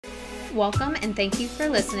Welcome and thank you for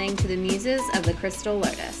listening to the Muses of the Crystal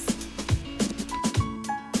Lotus.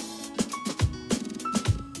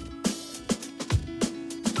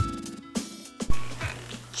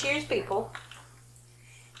 Cheers, people.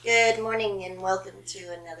 Good morning and welcome to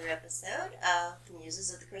another episode of the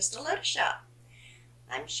Muses of the Crystal Lotus Shop.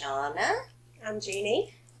 I'm Shauna. I'm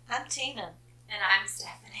Jeannie. I'm Tina. And I'm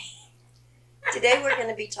Stephanie. Today we're going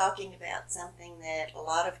to be talking about something that a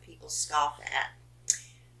lot of people scoff at.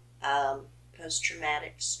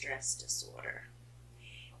 Post-traumatic stress disorder.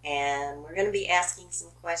 And we're going to be asking some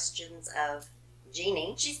questions of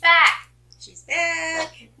Jeannie. She's back. She's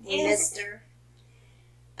back. We Yes. missed her.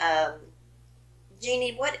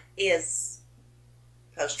 Jeannie, what is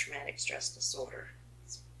post-traumatic stress disorder?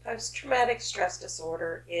 Post-traumatic stress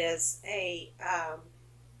disorder is a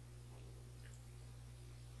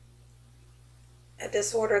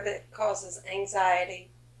disorder that causes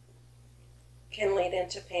anxiety, can lead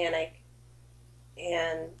into panic,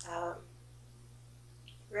 and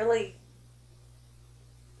really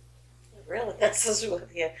messes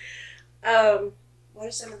with you. What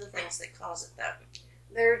are some of the things that cause it, though?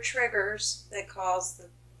 There are triggers that cause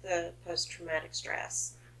the post-traumatic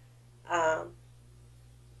stress.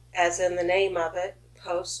 As in the name of it,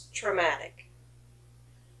 post-traumatic.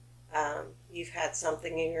 You've had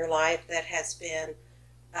something in your life that has been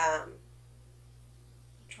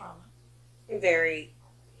Trauma.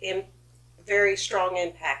 very strong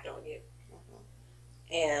impact on you.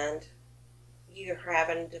 And you're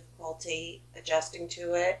having difficulty adjusting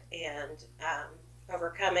to it and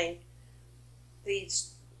overcoming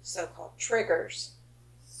these so-called triggers.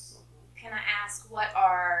 Can I ask when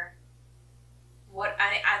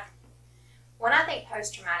I think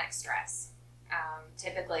post-traumatic stress,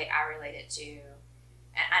 typically I relate it to, and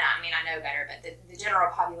I mean I know better, but the general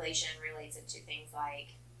population relates it to things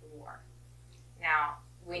like war. Now,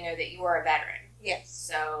 we know that you are a veteran. Yes.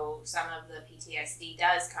 So some of the PTSD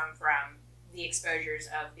does come from the exposures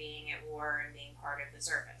of being at war and being part of the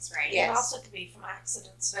service, right? Yes. It also could be from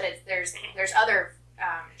accidents. But there's other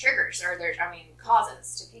triggers or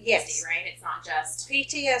causes to PTSD, Yes. right? It's not just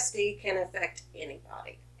PTSD can affect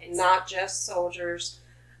anybody, It's- not just soldiers.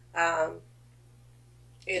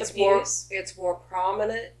 It's Abuse. more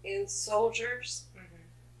prominent in soldiers.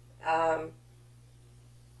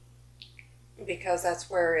 Because that's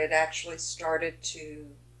where it actually started to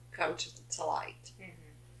come to light.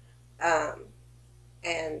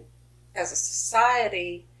 And as a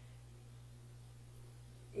society,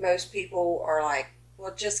 most people are like,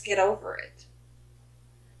 well, just get over it.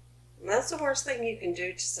 And that's the worst thing you can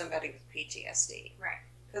do to somebody with PTSD. Right.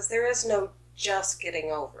 Because there is no just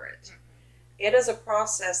getting over it. It is a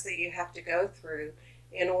process that you have to go through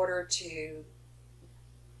in order to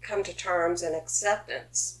come to terms and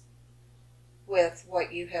acceptance with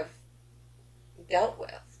what you have dealt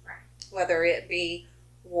with, Right. whether it be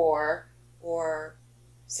war or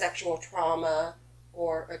sexual trauma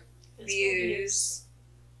or abuse,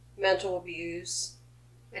 mental abuse.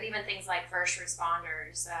 But even things like first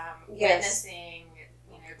responders, Yes. witnessing,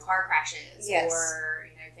 car crashes, Yes. or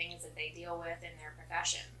things that they deal with in their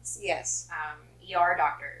professions. Yes, ER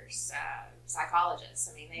doctors, psychologists.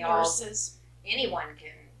 I mean, Nurses. anyone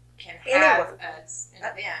can have Anyone. an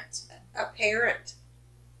event. a parent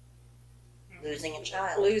Losing a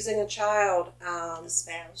child, losing a child. a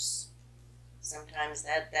spouse. Sometimes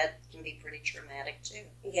that can be pretty traumatic too.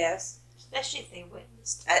 Yes, Especially if they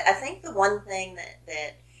witnessed. I think the one thing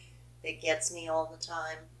that gets me all the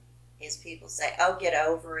time is people say, "Oh, get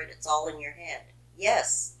over it. It's all in your head."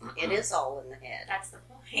 Yes, it is all in the head. That's the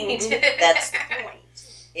point. Mhm. That's the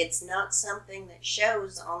point. It's not something that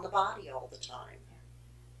shows on the body all the time.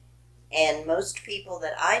 And most people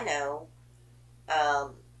that I know,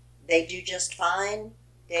 they do just fine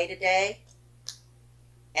day to day,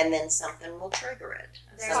 and then something will trigger it.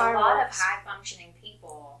 There's So- a lot of Fireworks. high functioning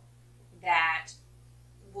people that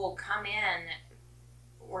will come in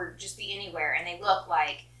or just be anywhere and they look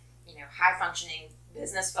like, high functioning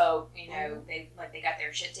business folk, they got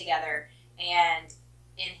their shit together, and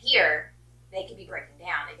in here they could be breaking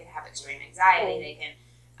down, they could have extreme anxiety, they can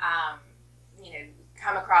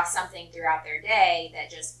come across something throughout their day that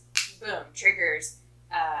just boom triggers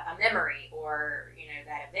a memory or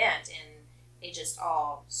that event, and it just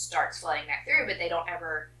all starts flooding back through, but they don't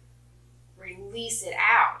ever release it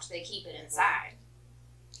out. They keep it inside.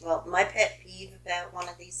 Well, my pet peeve about one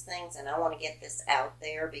of these things, and I want to get this out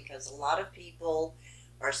there because a lot of people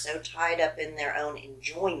are so tied up in their own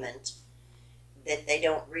enjoyment that they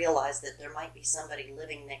don't realize that there might be somebody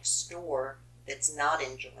living next door that's not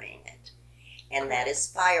enjoying it. And that is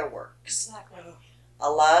fireworks. Exactly. A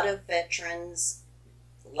lot of veterans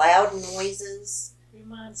loud noises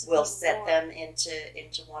Reminds me will of set war. them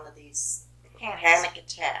into one of these Panics. panic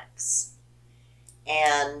attacks.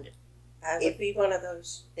 And I would be one of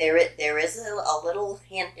those. there is a little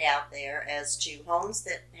hint out there as to homes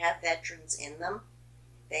that have veterans in them.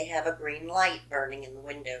 They have a green light burning in the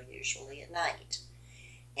window, usually at night.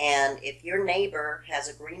 And if your neighbor has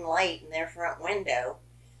a green light in their front window,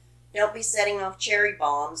 don't be setting off cherry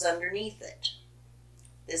bombs underneath it.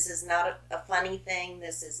 This is not a funny thing.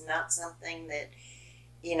 This is not something that,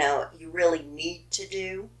 you really need to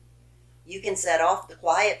do. You can set off the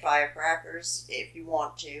quiet firecrackers if you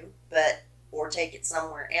want to, or take it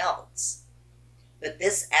somewhere else. But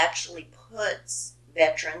this actually puts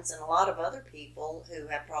veterans and a lot of other people who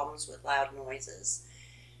have problems with loud noises,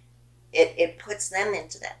 it puts them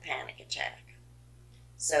into that panic attack.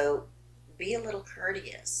 So be a little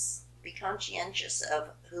courteous. Be conscientious of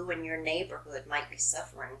who in your neighborhood might be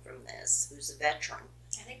suffering from this, who's a veteran.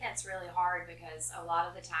 I think that's really hard because a lot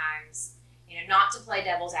of the times, not to play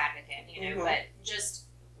devil's advocate, Mhm. but just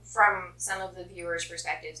from some of the viewers'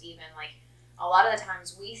 perspectives, even like a lot of the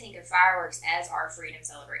times we think of fireworks as our freedom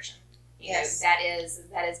celebration. Yes. That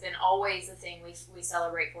has been always the thing we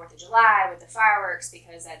celebrate 4th of July with the fireworks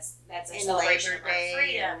because that's a And celebration Labor of our Day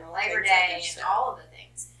freedom, and Labor things like Day, that and stuff. all of the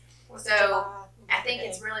things. Fourth of So, July, I think Labor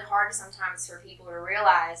it's Day. really hard sometimes for people to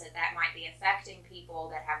realize that might be affecting people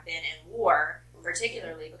that have been in war,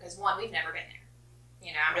 particularly because one, we've never been there.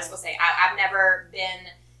 I'm just gonna say I've never been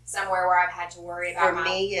somewhere where I've had to worry about For my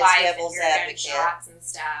me, as life devil's and hear advocate, gunshots and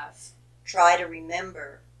stuff. Try to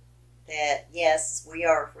remember that, yes, we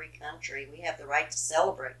are a free country. We have the right to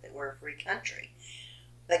celebrate that we're a free country.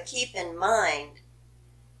 But keep in mind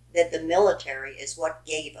that the military is what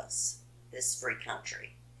gave us this free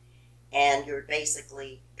country. And you're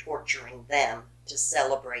basically torturing them to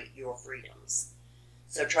celebrate your freedoms.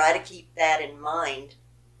 So try to keep that in mind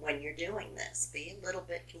when you're doing this. Be a little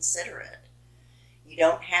bit considerate. You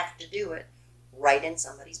don't have to do it right in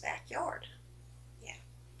somebody's backyard.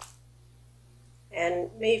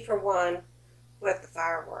 And me, for one, with the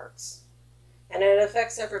fireworks. And it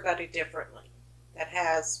affects everybody differently that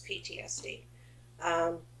has PTSD.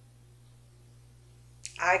 I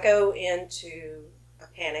go into a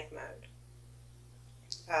panic mode.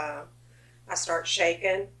 I start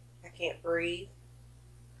shaking. I can't breathe.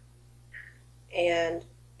 And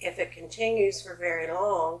if it continues for very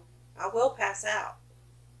long, I will pass out.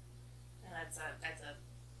 And that's a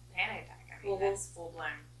panic attack. I mean, Mhm. that's full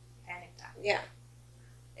blown panic attack. Yeah.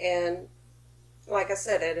 And like I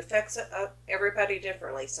said, it affects everybody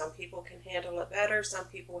differently. Some people can handle it better. Some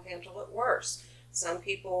people handle it worse. Some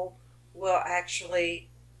people will actually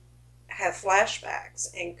have flashbacks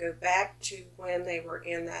and go back to when they were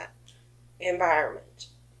in that environment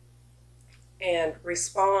and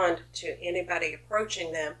respond to anybody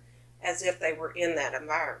approaching them as if they were in that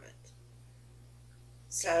environment.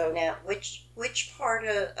 So Now, which part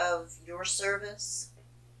of your service,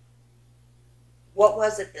 what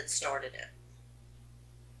was it that started it?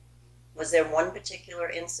 Was there one particular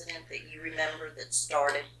incident that you remember that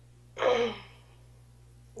started?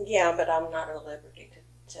 yeah, but I'm not at liberty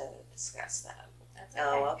to discuss that. That's okay.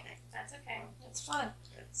 Oh, okay. That's okay. It's fun.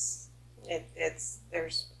 It's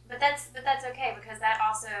there's But that's okay because that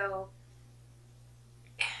also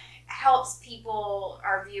helps people,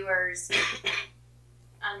 our viewers,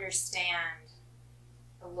 understand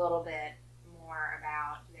a little bit more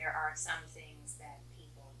about there are some things that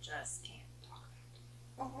people just can't talk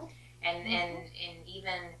about. And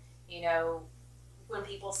even, when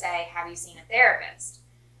people say, have you seen a therapist?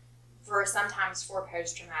 Sometimes for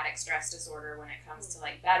post-traumatic stress disorder when it comes to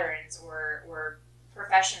like veterans or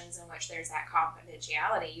professions in which there's that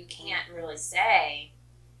confidentiality, you can't really say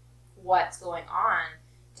what's going on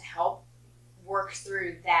to help work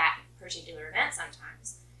through that particular event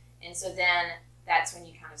sometimes. And so then that's when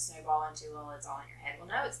you kind of snowball into, well, it's all in your head. Well,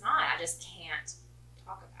 no, it's not. I just can't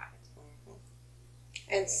talk about it.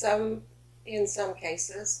 and in some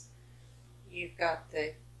cases you've got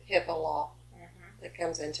the HIPAA law that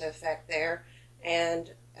comes into effect there,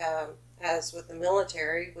 and as with the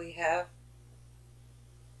military, we have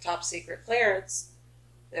top secret clearance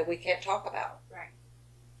that we can't talk about. Right.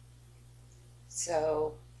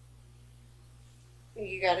 So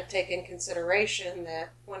you got to take in consideration that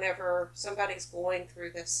whenever somebody's going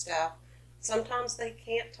through this stuff, sometimes they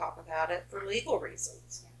can't talk about it for legal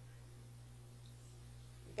reasons.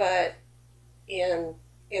 But in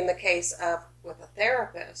the case of with a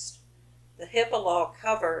therapist, the HIPAA law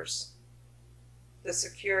covers the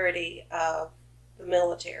security of the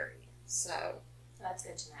military. So That's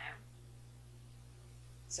good to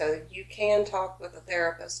know. you can talk with a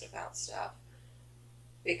therapist about stuff.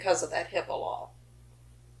 because of that HIPAA law.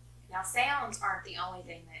 Now, sounds aren't the only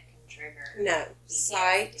thing that can trigger No, PTSD.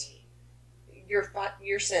 sight,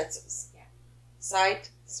 your senses. Yeah. Sight,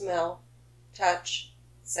 smell, touch,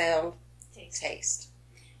 sound, Taste. taste.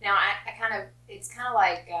 Now, I kind of, it's kind of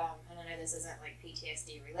like, and I know this isn't like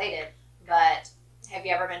PTSD related, but have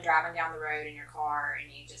you ever been driving down the road in your car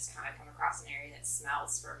and you just kind of come across an area that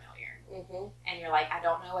smells familiar? Mm-hmm. And you're like, I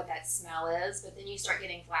don't know what that smell is, but then you start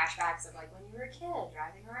getting flashbacks of like when you were a kid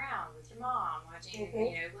driving around with your mom, watching,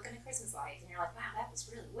 looking at Christmas lights, and you're like, wow, that was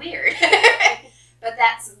really weird. But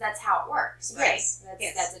that's how it works, right?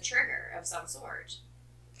 Yes. That's a trigger of some sort.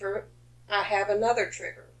 I have another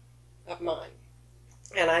trigger of mine,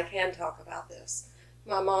 and I can talk about this.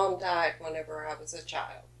 My mom died whenever I was a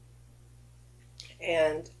child,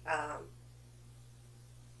 and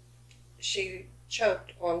she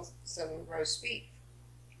choked on some roast beef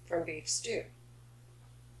from beef stew.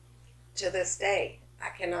 To this day, I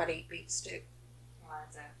cannot eat beef stew. Well,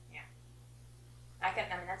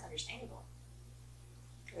 I mean, that's understandable.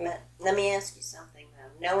 But let me ask you something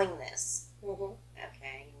though. Knowing this, Mm-hmm.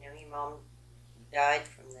 okay, you know your mom died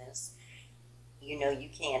from this. You know you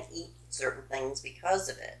can't eat certain things because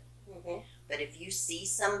of it. Mm-hmm. But if you see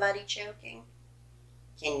somebody choking,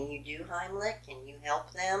 can you do Heimlich? Can you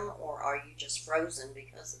help them, or are you just frozen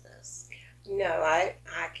because of this? No, I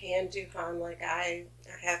can do Heimlich. I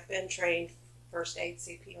have been trained first aid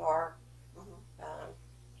CPR.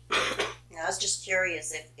 I was just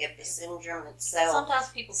curious if the syndrome itself. Sometimes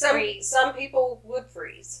people freeze, Some people would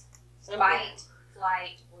freeze. Some fight, people-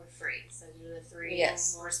 flight, or freeze. So those are the three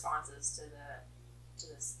Yes. responses to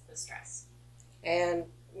the stress. And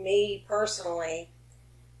me personally,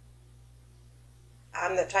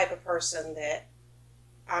 I'm the type of person that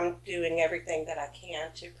I'm doing everything that I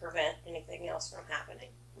can to prevent anything else from happening.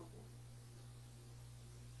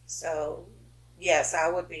 So, yes, I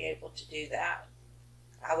would be able to do that.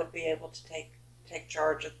 I would be able to take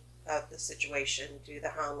charge of the situation, do the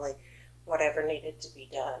Heimlich, whatever needed to be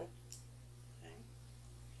done.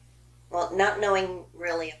 Well, not knowing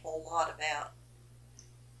really a whole lot about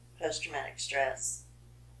post-traumatic stress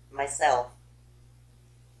myself,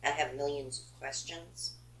 I have millions of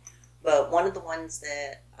questions. But one of the ones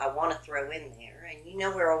that I want to throw in there, and you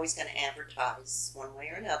know we're always going to advertise one way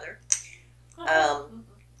or another.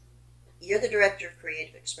 You're the director of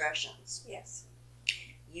Creative Expressions. Yes.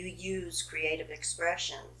 You use creative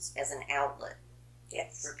expressions as an outlet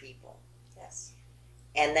Yes. for people. Yes.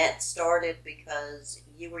 And that started because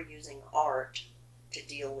you were using art to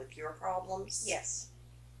deal with your problems? Yes.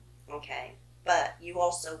 Okay. But you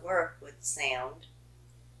also work with sound,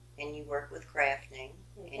 and you work with crafting,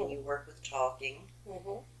 and you work with talking,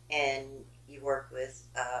 Mm-hmm. and you work with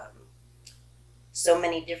so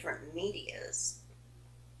many different medias.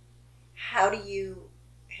 How do you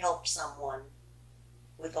help someone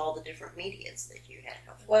with all the different medias that you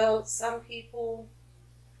have? Well, some people,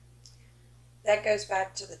 that goes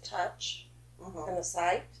back to the touch Mhm. and the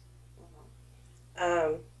sight.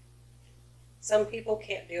 Mhm. Some people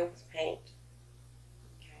can't deal with paint.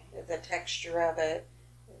 Okay. The texture of it,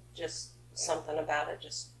 just something about it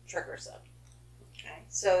just triggers them. Okay.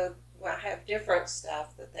 So I have different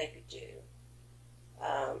stuff that they could do.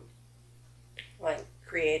 Like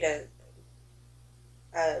create a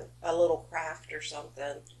little craft or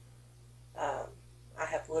something. I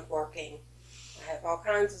have woodworking. I have all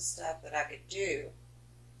kinds of stuff that I could do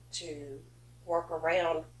to work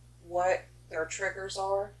around what their triggers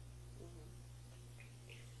are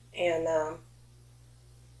and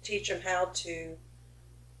teach them how to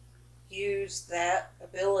use that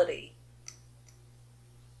ability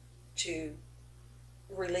to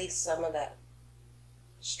release some of that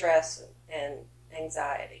stress and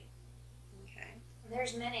anxiety. Okay.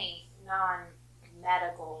 There's many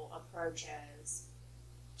non-medical approaches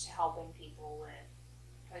to helping people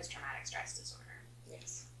with post-traumatic stress disorder.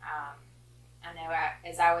 Yes. I know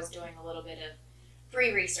as I was doing a little bit of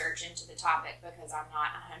pre-research into the topic because I'm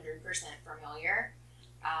not 100% familiar,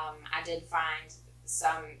 I did find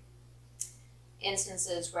some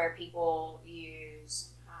instances where people use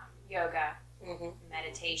yoga, Mm-hmm.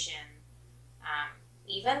 meditation,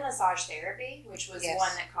 even massage therapy, which was Yes.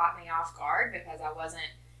 one that caught me off guard because I wasn't,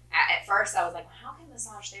 at first I was like, well, how can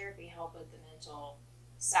massage therapy help with the mental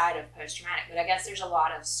side of post-traumatic? But I guess there's a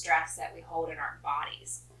lot of stress that we hold in our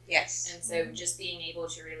bodies. Yes. And so just being able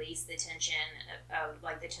to release the tension of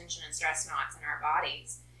like the tension and stress knots in our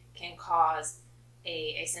bodies can cause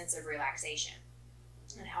a sense of relaxation.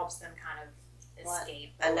 It helps them kind of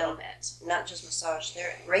escape I a know. little bit. Not just massage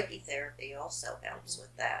therapy, Reiki therapy also helps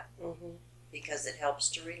with that. Mm-hmm. because it helps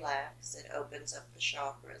to relax. It opens up the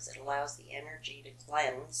chakras. It allows the energy to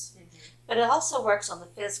cleanse. But it also works on the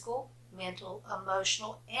physical, mental,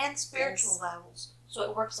 emotional, and spiritual Yes. levels. So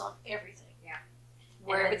it works on everything. Yeah.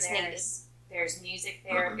 Wherever And it's then needed. there's music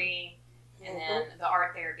therapy, and then the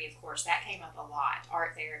art therapy, of course, that came up a lot.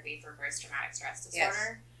 Art therapy for post-traumatic stress Yes.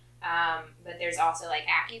 disorder. But there's also like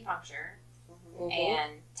acupuncture Mhm.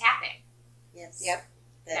 and tapping. Yes. Yep.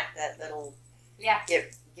 That little Yeah.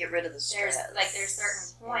 get rid of the stress. There's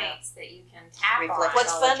certain points that you can tap Reflect- on.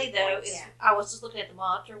 What's funny Psychology though points. is Yeah. I was just looking at the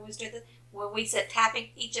monitor when we did this. When we said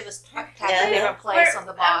tapping, each of us tapped Yeah. a different place on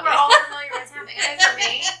the body. We're all familiar with tapping. I know for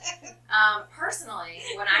me, personally,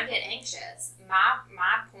 when I get anxious,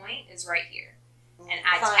 my point is right here. And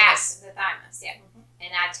I Thymus. tap the thymus, yeah. Mhm.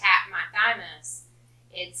 And I tap my thymus.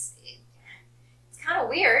 It's kind of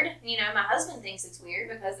weird. You know, my husband thinks it's weird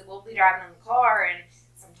because we'll be driving in the car, and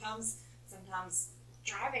sometimes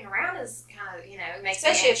driving around is kind of, it makes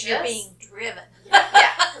Especially me if you're anxious. being driven.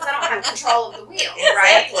 Yeah, because I don't have control of the wheel,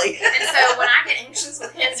 right? Exactly. And so when I get anxious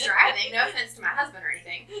with his driving, no offense to my husband or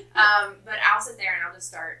anything, but I'll sit there and I'll just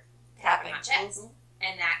start tapping my chest,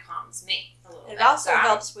 and that calms me a little bit. It also So I-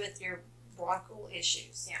 helps with your bronchial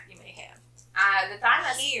issues Yeah. you may have. the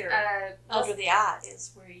thymus Here, under the eye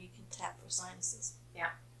is where you can tap for sinuses.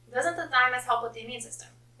 doesn't the thymus help with the immune system?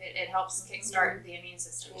 It helps kickstart the immune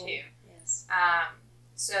system too. Yes.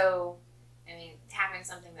 So, I mean, tapping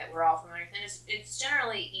something that we're all familiar with, and it's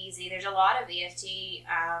generally easy. There's a lot of EFT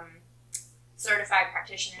certified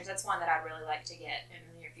practitioners. That's one that I'd really like to get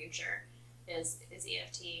in the near future is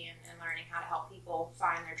EFT and learning how to help people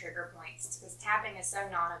find their trigger points, because tapping is so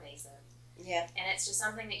non-invasive. Yeah. And it's just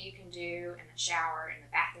something that you can do in the shower, in the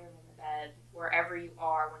bathroom, in the bed, wherever you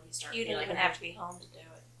are when you start You don't feeling even that. have to be home to do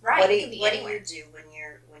it. Right. What do it can be you anywhere. do when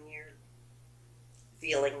you're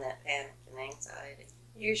feeling that panic and anxiety?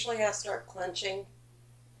 Usually I start clenching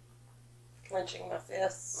my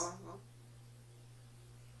fists,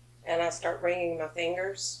 and I start wringing my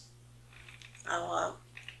fingers. Oh,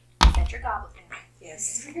 Set your goblet down.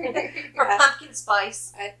 Yes. Or Yeah. pumpkin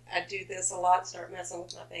spice. I do this a lot, start messing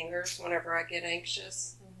with my fingers whenever I get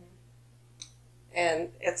anxious.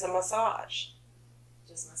 And it's a massage.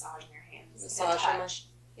 Just massaging your hands. Massaging and my- touch.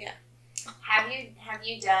 yeah. Have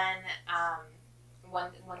you done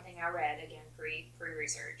one thing I read again pre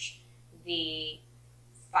research, the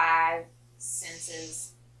 5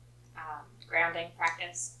 senses grounding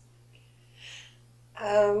practice?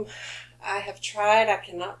 I have tried. I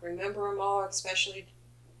cannot remember them all, especially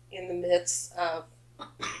in the midst of Having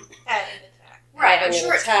an attack. Right, I'm having an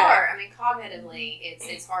sure it's attack. hard. I mean, cognitively,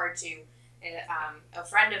 it's hard to. A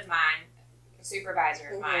friend of mine, a supervisor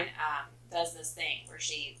of Mhm. mine, does this thing where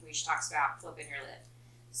she talks about flipping your lid.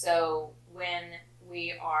 So when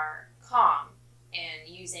we are calm and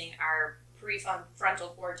using our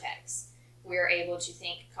prefrontal cortex, we're able to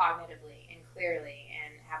think cognitively and clearly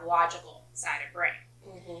and have a logical side of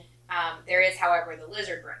brain. There is, however, the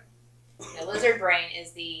lizard brain. The lizard brain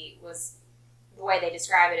is the way they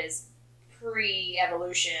describe it is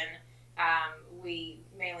pre-evolution. We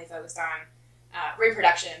mainly focused on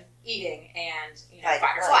reproduction, eating, and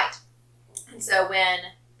fight or flight. And so when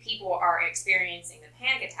people are experiencing the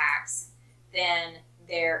panic attacks, then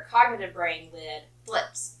their cognitive brain lid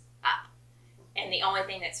flips up, and the only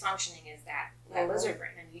thing that's functioning is that lizard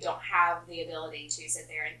brain, and you don't have the ability to sit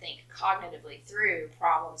there and think cognitively through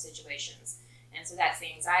problem situations. And so that's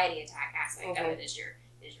the anxiety attack aspect of it, is your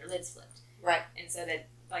lids flipped. Right. And so that,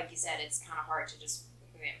 like you said, it's kind of hard to just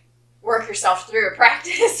work yourself through a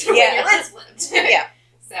practice when Yeah. your lids flipped. Yeah.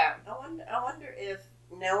 So I wonder if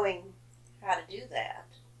knowing how to do that,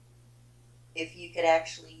 if you could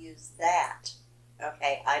actually use that.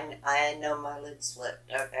 Okay, I know my lid's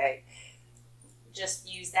flipped. Okay, just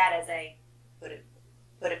use that as a put it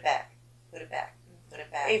back, put it back,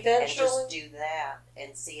 and Eventually- just do that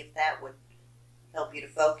and see if that would help you to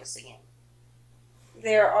focus again.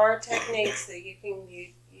 There are techniques that you can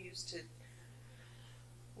use to.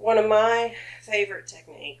 One of my favorite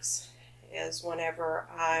techniques is whenever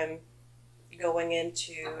I'm going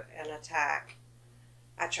into an attack,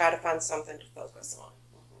 I try to find something to focus on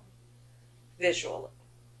visually.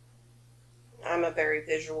 I'm a very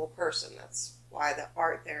visual person. That's why the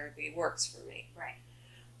art therapy works for me. right.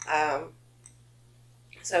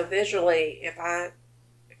 So visually, if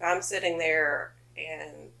I'm sitting there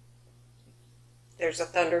and there's a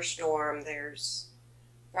thunderstorm, there's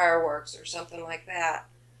fireworks or something like that,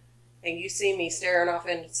 and you see me staring off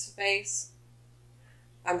into space,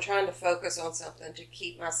 I'm trying to focus on something to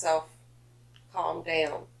keep myself calmed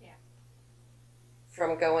down Yeah.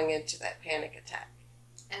 from going into that panic attack.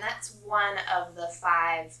 And that's one of the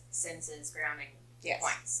 5 senses grounding Yes.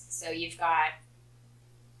 points. So you've got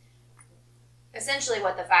essentially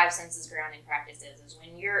what the 5 senses grounding practice is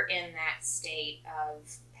when you're in that state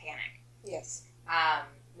of panic, Yes.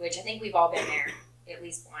 which I think we've all been there at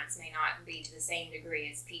least once, may not be to the same degree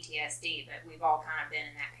as PTSD, but we've all kind of been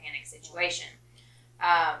in that panic situation.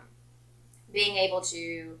 Being able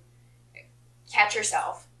to catch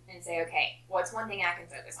yourself and say, okay, what's one thing I can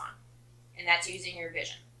focus on? And that's using your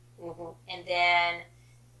vision. Mm-hmm. And then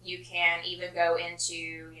you can even go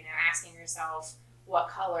into, asking yourself, what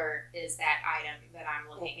color is that item that I'm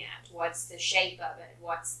looking at? What's the shape of it?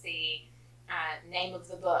 What's the name of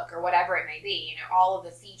the book, or whatever it may be? All of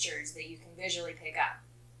the features that you can visually pick up.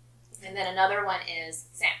 And then another one is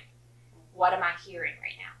sound. What am I hearing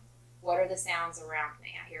right now? What are the sounds around me?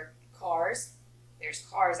 I hear cars. There's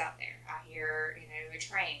cars out there. I hear, a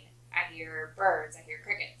train. I hear birds. I hear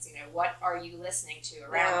crickets. What are you listening to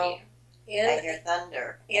around Now, you? I hear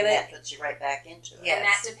thunder, and that puts you right back into it. Yes. And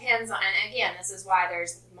that depends on, and again, this is why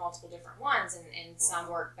there's multiple different ones, and some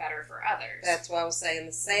work better for others. That's why I was saying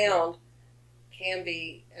the sound can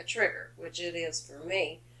be a trigger, which it is for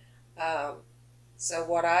me. So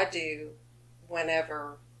what I do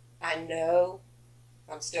whenever I know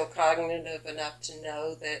I'm still cognitive enough to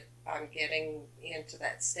know that I'm getting into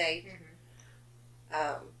that state,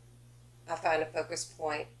 I find a focus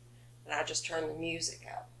point and I just turn the music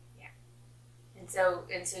up And so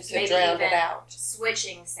to maybe drown even it out.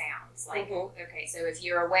 switching sounds. Like, Mhm. okay, so if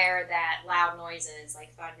you're aware that loud noises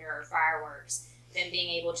like thunder or fireworks, then being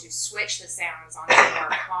able to switch the sounds onto more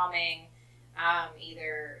calming,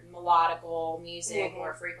 either melodical music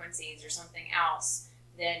or frequencies or something else,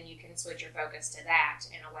 then you can switch your focus to that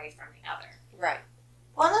and away from the other. Right.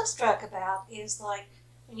 What I'm struck about is like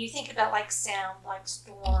when you think about like sound, like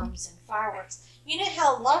storms and fireworks. You know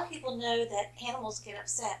how a lot of people know that animals get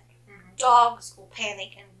upset. Dogs will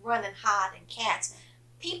panic and run and hide, and cats.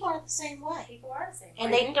 People are the same way, People are the same.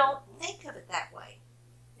 and way. they don't think of it that way.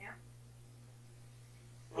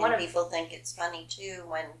 And people think it's funny too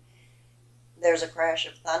when there's a crash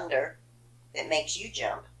of thunder that makes you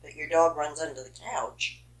jump, but your dog runs under the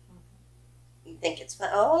couch. You think it's fun.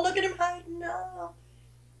 Oh, look at him hiding! No,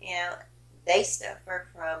 they suffer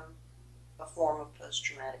from a form of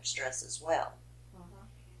post-traumatic stress as well.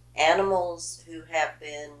 Animals who have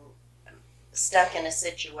been stuck in a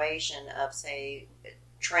situation of, say,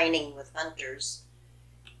 training with hunters,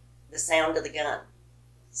 the sound of the gun.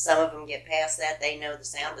 Some of them get past that. They know the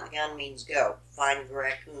sound of the gun means go. Find the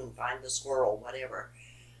raccoon, find the squirrel, whatever.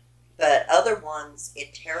 But other ones,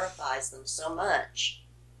 it terrifies them so much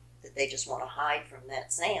that they just want to hide from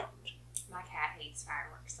that sound. My cat hates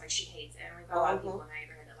fireworks. Like, she hates it. And we've got a lot of people in the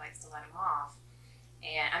neighborhood that likes to let them off.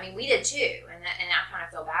 And, I mean, we did too. And I kind of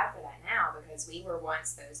feel bad for that now because we were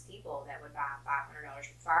once those people that would buy $500 worth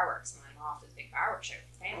of fireworks and let them off to the big fireworks show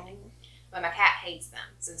for the family. But my cat hates them.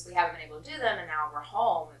 Since we haven't been able to do them and now we're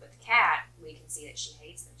home with the cat, we can see that she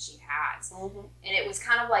hates them. She hides. And it was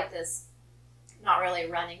kind of like this, not really a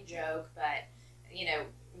running joke, but,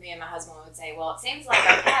 me and my husband would say, well, it seems like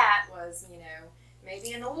our cat was,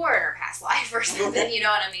 maybe in the war in her past life or something, you know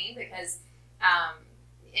what I mean? Because,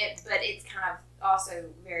 but it's kind of also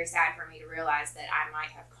very sad for me to realize that I might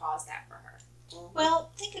have caused that for her.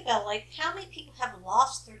 Well, think about like how many people have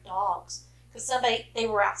lost their dogs because they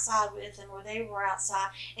were outside with them, or they were outside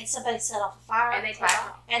and somebody set off a fire And they took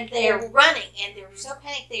off. and they're running and they're so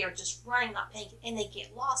panicked they are just running, not panicking, and they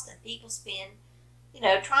get lost and people spend,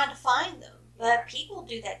 trying to find them. But people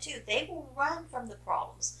do that too. They will run from the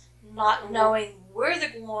problems, not knowing where they're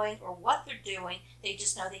going or what they're doing. They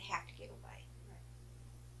just know they have to get away.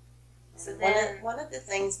 So One of the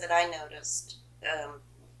things that I noticed,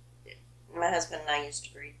 my husband and I used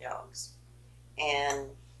to breed dogs, and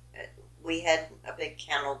we had a big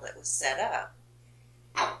kennel that was set up,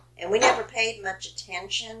 and we never paid much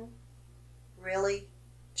attention, really,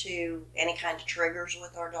 to any kind of triggers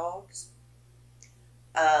with our dogs.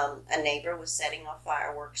 A neighbor was setting off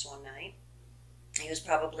fireworks one night. He was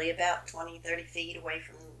probably about 20, 30 feet away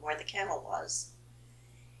from where the kennel was.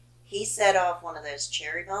 He set off one of those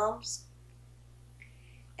cherry bombs,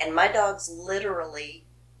 and my dogs literally,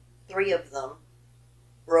 3 of them,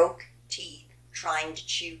 broke teeth trying to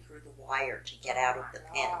chew through the wire to get out of the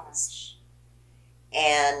pens.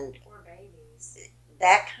 And poor babies.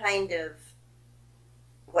 that kind of,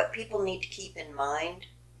 what people need to keep in mind,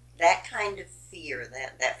 that kind of fear,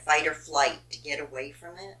 that fight or flight to get away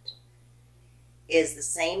from it, is the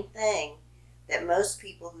same thing that most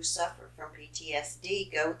people who suffer from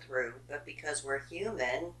PTSD go through, but because we're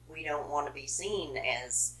human, we don't want to be seen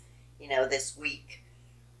as, this weak,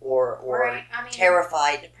 or Right. I mean,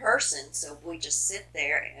 terrified person. So we just sit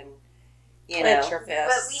there and, Clench your but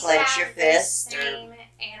fist. we Clench have your the fist or- same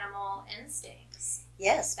animal instincts.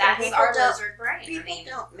 yes, but That's people our don't. lizard brain. I People mean,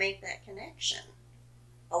 don't make that connection.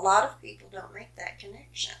 A lot of people don't make that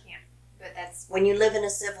connection. but that's When you live in a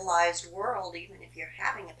civilized world, even if you're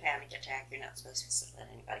having a panic attack, you're not supposed to let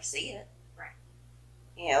anybody see it.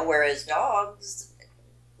 Right. Whereas dogs,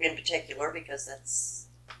 in particular, because that's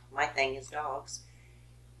my thing is dogs,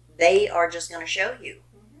 they are just going to show you.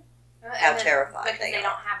 How terrified because they they are.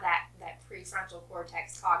 don't have that prefrontal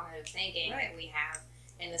cortex cognitive thinking Right. that we have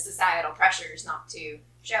in the societal pressures not to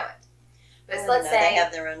show it. But Well, let's no, say they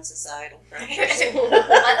have their own societal pressures.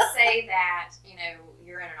 let's say that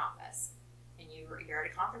you're in an office and you're at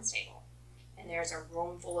a conference table and there's a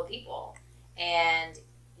room full of people and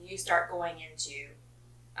you start going into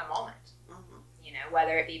a moment. Mhm.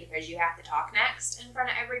 Whether it be because you have to talk next in front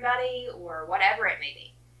of everybody or whatever it may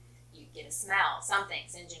be. You get a smell, something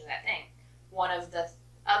sends you to that thing. One of the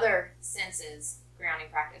other senses grounding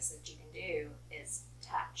practice that you can do is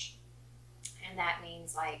touch. And that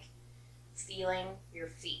means like feeling your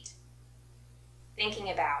feet. Thinking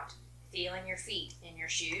about feeling your feet in your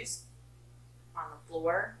shoes, on the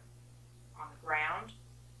floor, on the ground,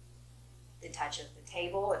 the touch of the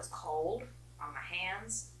table, it's cold, on my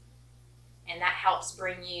hands. And that helps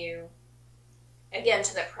bring you, again,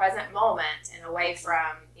 to the present moment and away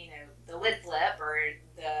from, the lid flip or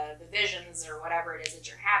the visions or whatever it is that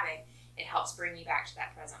you're having. It helps bring you back to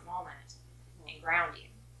that present moment and ground you.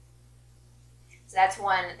 So that's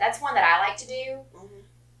one that I like to do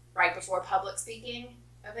right before public speaking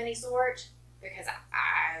of any sort, because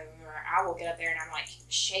I will get up there and I'm like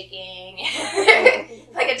shaking.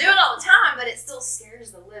 Like I do it all the time, but it still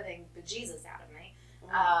scares the living bejesus out of me.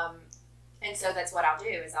 And so that's what I'll do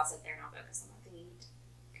is I'll sit there and I'll focus on my feet,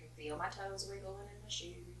 can feel my toes wiggling in my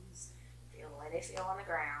shoes, feel the way they feel on the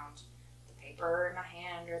ground, the paper in my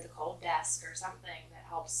hand or the cold desk or something that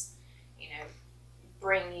helps,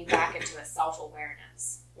 bring you back into a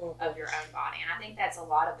self-awareness of your own body. And I think that's a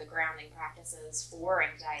lot of the grounding practices for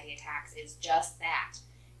anxiety attacks is just that,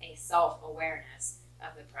 a self-awareness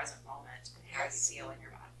of the present moment and how you feel in your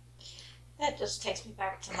body. That just takes me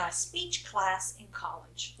back to my speech class in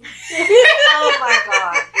college. Oh my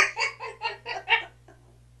God.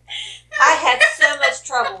 I had so much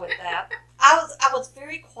trouble with that. I was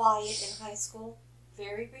very quiet in high school,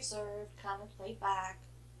 very reserved, kind of laid back,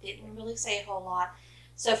 didn't really say a whole lot.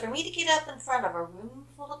 So for me to get up in front of a room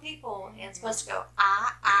full of people and supposed to go,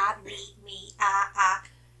 I, me, I,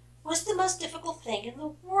 was the most difficult thing in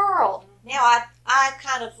the world. Now I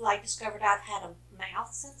kind of like discovered I've had a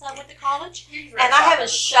mouth since I went to college, and I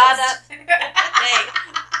haven't shut up. Hey,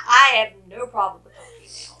 I have no problem with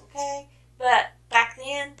talking now, okay? But back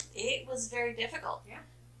then, it was very difficult. Yeah.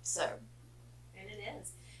 So. And it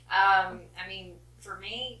is. For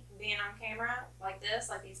me, being on camera like this,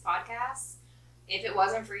 like these podcasts, if it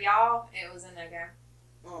wasn't for y'all, it was a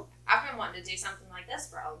no-go. I've been wanting to do something like this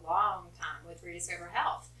for a long time with Rediscover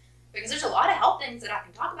Health, because there's a lot of health things that I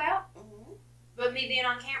can talk about. But me being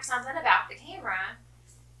on camera, something about the camera,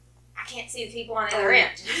 I can't see the people on the other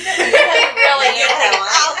end.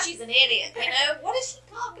 Oh, she's an idiot. What is she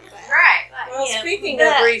talking about? Right. Well, Yeah, speaking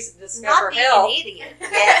but of Rediscover Not being Health, an idiot.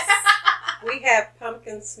 Yes. we have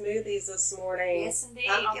pumpkin smoothies this morning. Yes, indeed.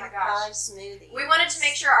 Pumpkin my gosh. pie smoothie. We wanted to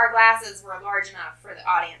make sure our glasses were large enough for the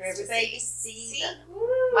audience For to everybody see. to see them.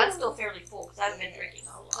 Mine's still fairly full because I've been drinking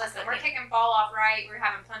a whole lot. Listen, we're kicking fall off right. We're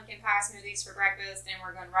having pumpkin pie smoothies for breakfast, and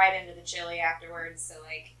we're going right into the chili afterwards. So,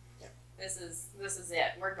 this is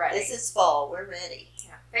it. We're ready. This is fall. We're ready.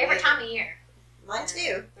 Favorite time of year. Mine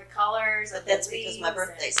too. The colors But of that's the because my leaves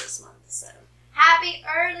birthday's this month, so. Happy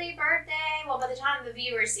early birthday! Well, by the time the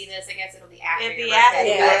viewers see this, I guess it'll be after It'll your be after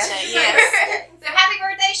birthday. your birthday, yes. So happy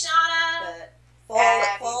birthday, Shauna!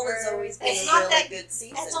 But fall has always been It's a not really that- good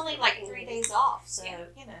season. That's only like 3 days off, so, Yeah.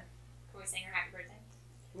 you know. Can we sing her happy birthday?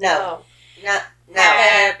 No, no.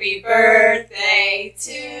 Happy birthday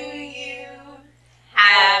to you.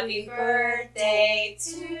 Happy birthday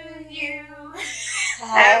to you.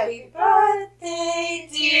 Happy birthday,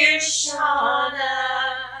 dear Shauna.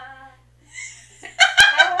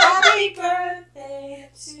 Happy birthday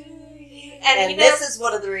to you. And this is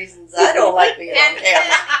one of the reasons I don't like being on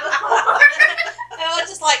camera. I was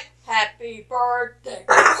just like, happy birthday.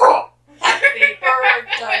 Happy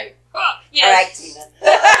birthday. You know, All right, Tina.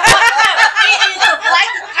 it is a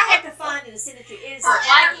Viking. I had to find it and send it to you. It is a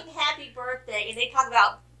Viking happy birthday, and they talk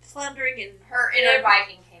about plundering and Her inner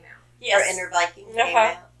Viking came out. Our inner Viking came Uh-huh.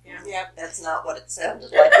 out. Yeah. Yep. That's not what it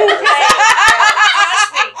sounded like.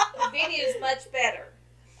 Trust me, the video is much better.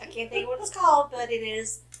 I can't think of what it's called, but it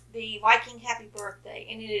is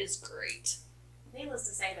and it is great. Needless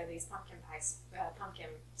to say, though, these pumpkin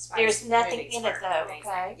spice. There's nothing movies in it, are though,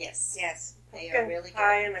 amazing. okay? Yes. Yes. They are really good.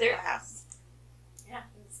 Pie in a They're- glass.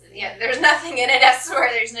 Yeah, there's nothing in it. I swear,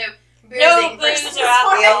 there's no boozing. No for booze Christmas or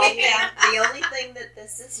alcohol. The only morning. thing, the only thing that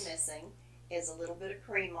this is missing is a little bit of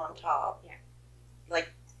cream on top. Yeah.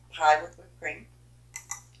 Like pie with whipped cream.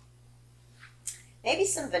 Maybe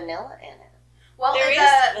some vanilla in it. Well, There is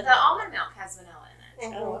the vanilla. almond milk has vanilla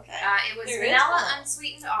in it. Oh, okay. It was There is vanilla vanilla.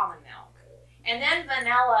 unsweetened almond milk, and then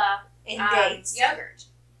vanilla And dates. yogurt.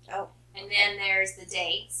 Oh. And then there's the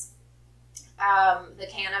dates, the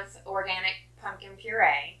can of organic pumpkin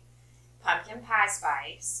puree, pumpkin pie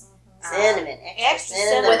spice, Cinnamon, extra, extra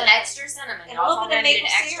cinnamon. with extra cinnamon. And Y'all a little told bit me of I needed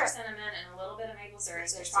maple extra syrup. cinnamon and a little bit of maple syrup.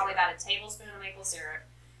 So there's Maple probably syrup. about a tablespoon of maple syrup,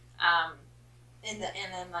 and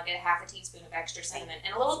then like a half a teaspoon of extra cinnamon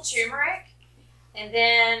and a little turmeric. And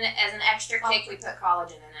then as an extra kick, we put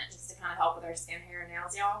collagen in it just to kind of help with our skin, hair, and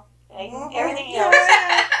nails, y'all. Everything Yeah. else.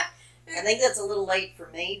 I think that's a little late for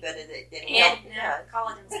me, but it And helped.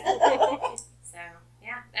 collagen's good. So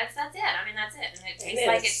yeah, that's it. I mean, that's it. And it tastes It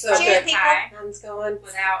like is it's so pumpkin good. Cheers, pie Mine's going.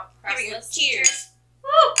 without Here we go. crustless. Cheers.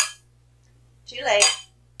 Woo! Too late.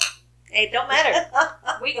 Hey, it don't matter.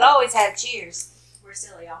 We can always have cheers. We're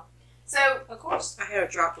silly, y'all. So Of course. I had a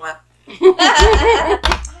drop left.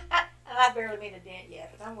 And I barely made a dent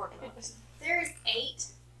yet, but I'm working on it. there's 8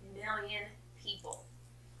 million people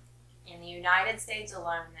in the United States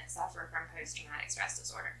alone that suffer from post-traumatic stress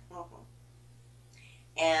disorder. Mhm.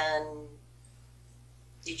 And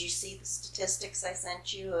did you see the statistics I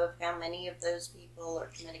sent you of how many of those people are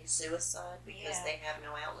committing suicide because Yeah. they have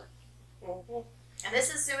no outlet? Mhm. And this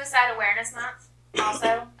is Suicide Awareness Month.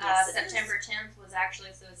 Also, Yes, it is. September 10th was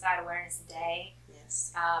actually Suicide Awareness Day.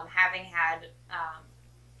 Yes. Having had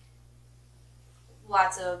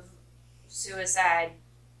lots of suicide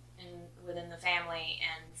within the family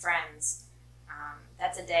and friends,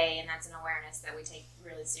 that's a day and that's an awareness that we take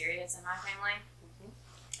really serious in my family. Mhm.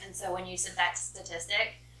 And so when you said that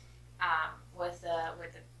statistic with the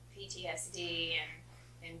PTSD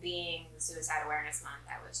and being the Suicide Awareness Month,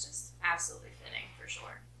 that was just absolutely fitting for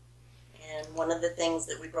sure. And one of the things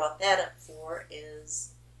that we brought that up for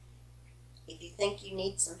is if you think you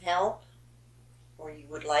need some help or you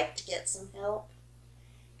would like to get some help,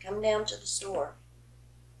 come down to the store.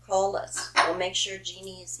 Call us. We'll make sure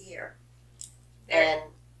Jeannie is here. And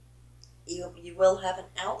you will have an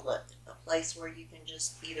outlet, a place where you can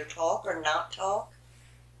just either talk or not talk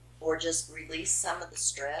or just release some of the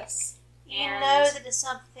stress. You And- know that it's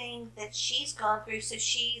something that she's gone through, so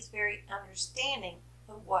she's very understanding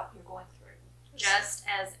of what you're going through. Just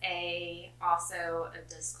as also a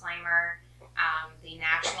disclaimer, the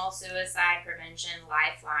National Suicide Prevention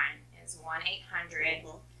Lifeline is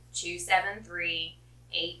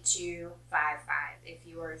 1-800-273-8255. If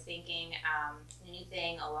you are thinking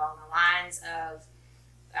anything along the lines of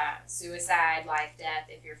suicide, life, death,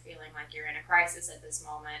 if you're feeling like you're in a crisis at this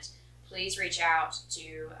moment, please reach out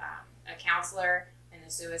to a counselor in the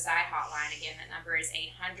suicide hotline. Again, that number is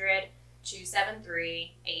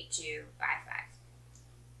 800-273-8255.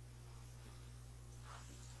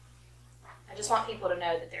 I just want people to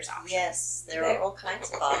know that there's options. Yes, there are all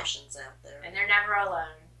kinds of options out there. And they're never alone.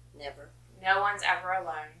 Never. No one's ever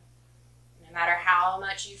alone. No matter how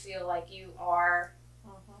much you feel like you are,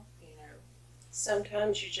 you know.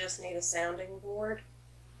 Sometimes you just need a sounding board,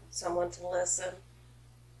 someone to listen.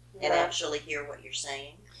 And actually hear what you're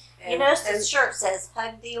saying. You notice the shirt says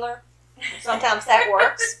hug dealer. Sometimes that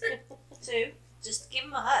works too. Just give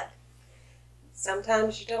them a hug.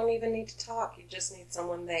 sometimes you don't even need to talk. You just need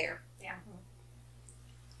someone there. Yeah.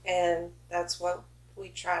 And that's what we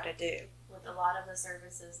try to do. With a lot of the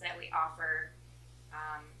services that we offer,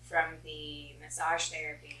 from the massage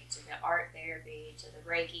therapy to the art therapy to the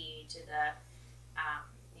Reiki to the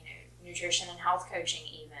nutrition and health coaching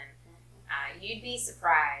even, you'd be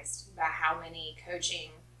surprised by how many coaching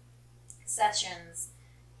sessions,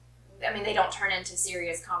 I mean, they don't turn into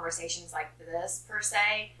serious conversations like this per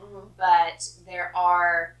se, but there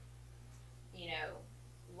are,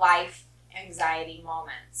 life anxiety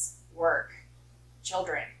moments, work,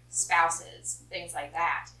 children, spouses, things like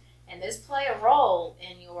that, and those play a role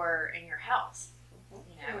in your health,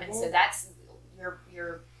 and so that's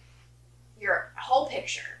your whole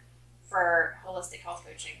picture for holistic health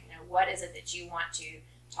coaching. What is it that you want to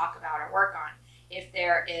talk about or work on? If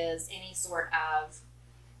there is any sort of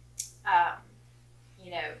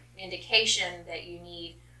indication that you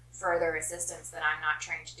need further assistance that I'm not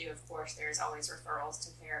trained to do, of course, there's always referrals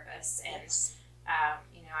to therapists, and I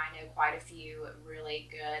know quite a few really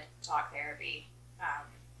good talk therapy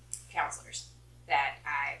counselors that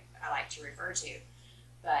I like to refer to.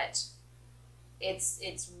 but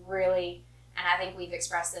it's really, and I think we've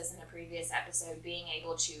expressed this in a previous episode, being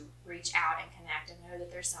able to reach out and connect and know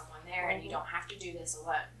that there's someone there, and you don't have to do this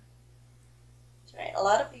alone. That's right. A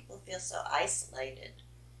lot of people feel so isolated.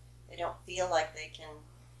 They don't feel like they can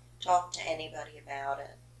talk to anybody about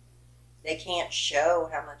it. They can't show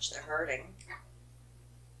how much they're hurting.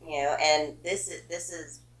 And this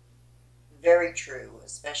is very true,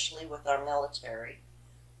 especially with our military.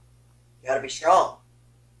 You gotta be strong.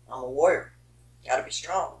 I'm a warrior. You gotta be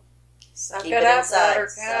strong. Suck Keep it it up, inside.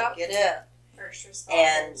 Buttercup. Suck it up. First responders,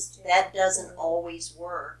 And too. that doesn't always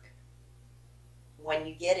work when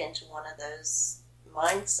you get into one of those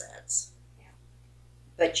mindsets. Yeah.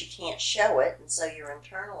 But you can't show it, and so you're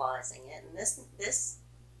internalizing it. And this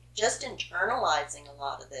just internalizing a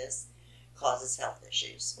lot of this causes health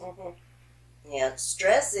issues. Mm-hmm.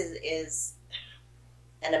 Stress is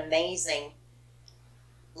an amazing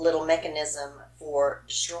little mechanism for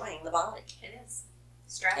destroying the body. It is.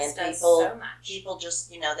 Stress And does people- so much. People just,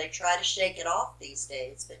 they try to shake it off these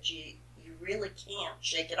days, but you really can't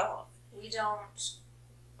shake it off. We don't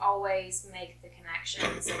always make the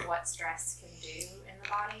connections of what stress can do in the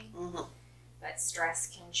body, Mm-hmm. but stress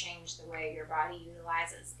can change the way your body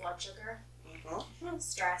utilizes blood sugar. Mm-hmm.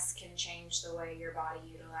 Stress can change the way your body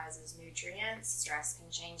utilizes nutrients. Stress can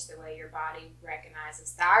change the way your body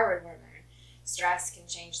recognizes thyroid hormone. Stress can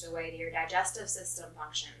change the way your digestive system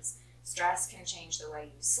functions. Stress can change the way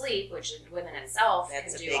you sleep, which within itself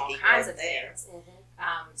That's can a do all biggie kinds right of there. things.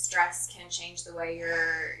 Mm-hmm. Stress can change the way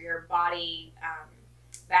your body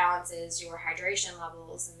balances your hydration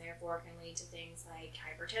levels, and therefore can lead to things like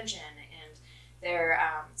hypertension. And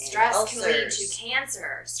stress can lead to ulcers.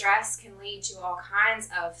 cancer. Stress can lead to all kinds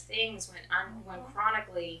of things when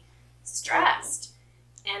chronically stressed.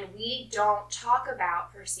 And we don't talk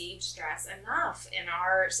about perceived stress enough in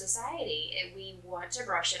our society. We want to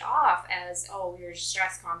brush it off as, oh, you're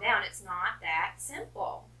stressed, calm down. It's not that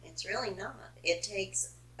simple. It's really not. It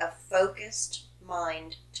takes a focused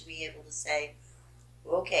mind to be able to say,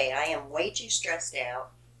 okay, I am way too stressed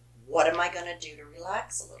out. What am I going to do to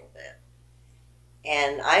relax a little bit?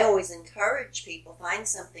 And I always encourage people, find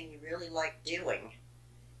something you really like doing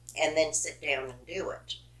and then sit down and do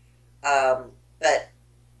it. But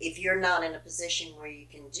if you're not in a position where you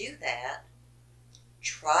can do that,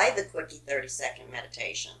 try the quickie 30-second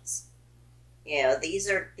meditations. These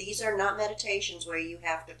are not meditations where you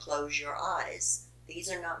have to close your eyes.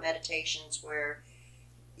 These are not meditations where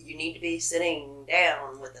you need to be sitting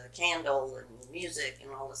down with a candle and music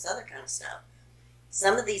and all this other kind of stuff.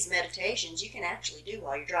 Some of these meditations you can actually do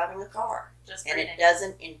while you're driving a car. Just And breathing. it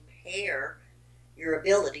doesn't impair your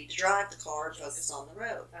ability to drive the car and focus on the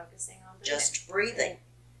road. Focusing on breathing. Just breathing.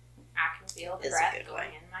 I can feel the is a breath good going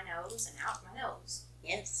way. in my nose and out my nose.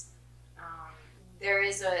 Yes. There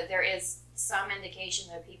is some indication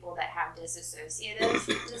that people that have dissociative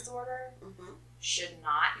disorder Mm-hmm. should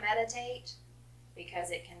not meditate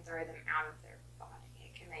because it can throw them out of their body.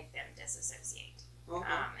 It can make them disassociate. Mm-hmm.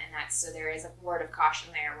 And that's, so there is a word of caution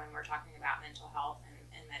there when we're talking about mental health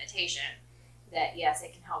and meditation, that yes,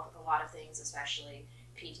 it can help with a lot of things, especially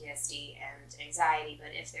PTSD and anxiety,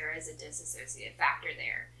 but if there is a disassociative factor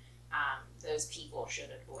there, those people should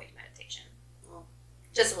avoid meditation. Well,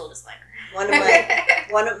 just a little disclaimer. One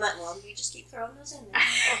of my well, you just keep throwing those in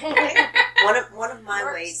there. One of my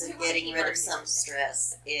Works. ways We of want getting rid of keywords. some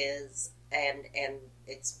stress is, and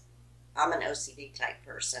it's, I'm an OCD type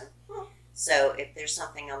person, so if there's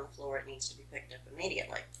something on the floor, it needs to be picked up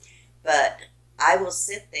immediately. But I will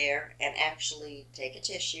sit there and actually take a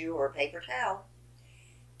tissue or a paper towel,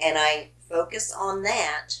 and I focus on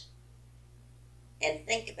that and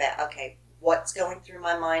think about, okay, what's going through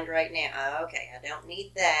my mind right now? Okay, I don't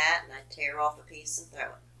need that, and I tear off a piece and throw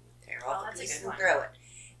it. Tear off a that's a piece good and one. throw it.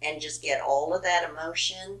 And just get all of that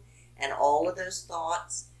emotion and all of those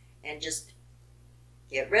thoughts and just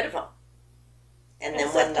get rid of them. And then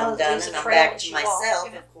when I'm done and I'm back to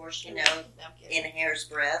myself, of course, in a hair's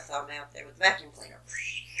breadth, I'm out there with the vacuum cleaner.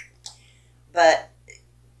 But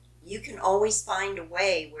you can always find a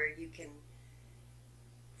way where you can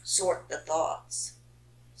sort the thoughts,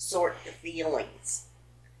 sort the feelings,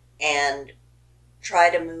 and try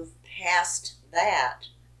to move past that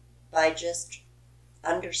by just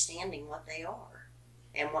understanding what they are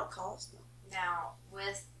and what caused them. Now,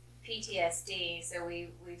 with PTSD, so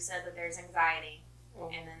we've said that there's anxiety,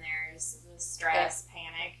 Mhm. and then there's the stress,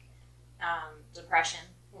 panic, depression.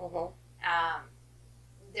 Mm-hmm.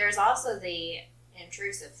 There's also the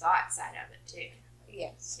intrusive thought side of it too.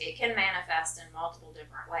 Yes. It can manifest in multiple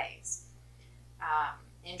different ways.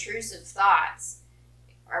 Intrusive thoughts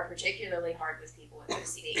are particularly hard with people with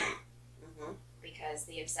OCD. Mm-hmm. because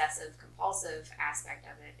the obsessive compulsive aspect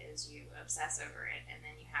of it is you obsess over it, and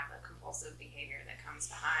then you have a compulsive behavior that comes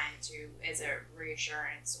behind as a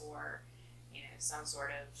reassurance or, some sort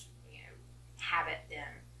of, habit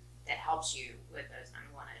then that helps you with those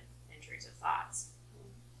unwanted intrusive thoughts.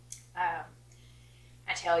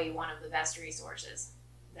 I tell you, one of the best resources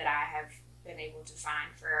that I have been able to find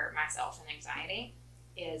for myself and anxiety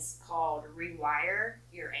is called Rewire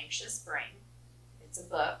Your Anxious Brain. It's a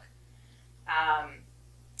book.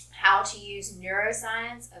 How to use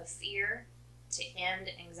neuroscience of fear to end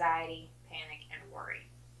anxiety, panic, and worry.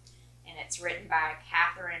 And it's written by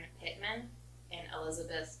Catherine Pittman and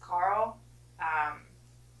Elizabeth Carl.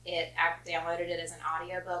 I've downloaded it as an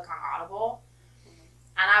audiobook on Audible.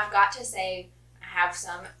 And I've got to say, I have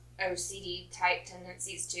some OCD type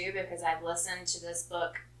tendencies too, because I've listened to this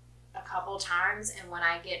book a couple times, and when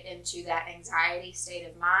I get into that anxiety state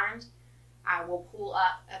of mind, I will pull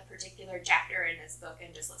up a particular chapter in this book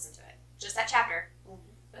and just listen to it. Just that chapter. Mm-hmm.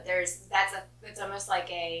 But it's almost like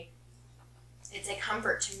it's a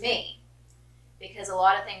comfort to me, because a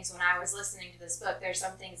lot of things when I was listening to this book, there's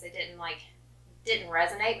some things that didn't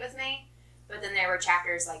resonate with me, but then there were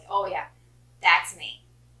chapters like, oh yeah, that's me.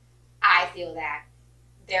 I feel that.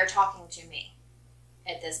 They're talking to me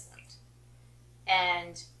at this point.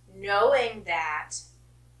 And knowing that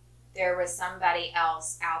there was somebody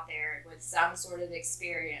else out there with some sort of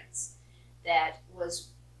experience that was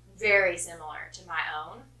very similar to my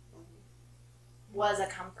own was a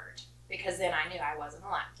comfort, because then I knew I wasn't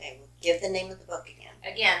alone. Okay, well, give the name of the book again.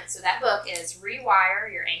 Again, so that book is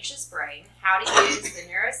Rewire Your Anxious Brain, How to Use the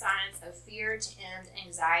Neuroscience of Fear to End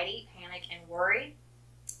Anxiety, Panic, and Worry.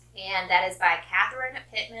 And that is by Catherine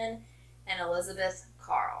Pittman and Elizabeth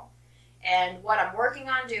Carl. And what I'm working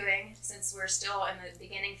on doing, since we're still in the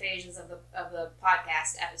beginning phases of the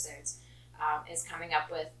podcast episodes, is coming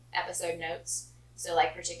up with episode notes. So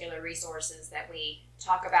like particular resources that we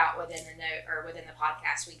talk about within the note or within the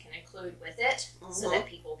podcast, we can include with it, so that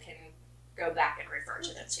people can go back and refer to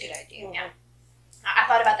them That's a too. good idea. Yeah. I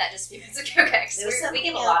thought about that just a few minutes ago, guys. There was We something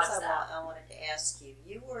give a lot of else stuff. I wanted to ask you.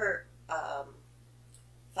 You were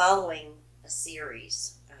following a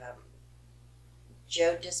series,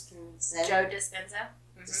 Joe Dispenza. Joe Dispenza.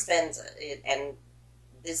 Mm-hmm. Dispenza, and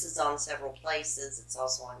this is on several places. It's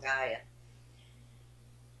also on Gaia.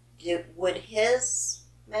 Would his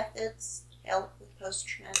methods help with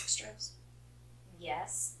post-traumatic stress?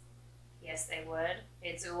 Yes, they would.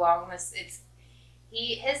 It's along this.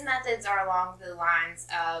 His methods are along the lines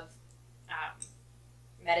of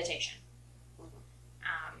meditation.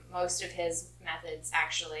 Most of his methods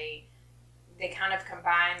actually, they kind of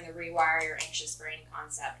combine the Rewire Your Anxious Brain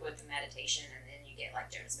concept with the meditation, and then you get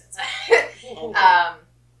like Joe Dispenza.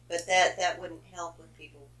 But that wouldn't help with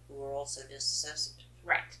people who are also disassociative.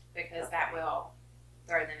 Right, because that will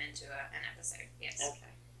throw them into an episode. Yes.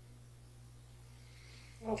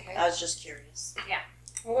 Okay. I was just curious. Yeah.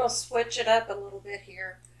 We're going to switch it up a little bit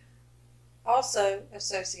here. Also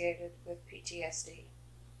associated with PTSD,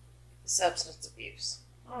 substance abuse.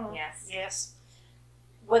 Yes. Yes.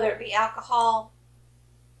 Whether it be alcohol,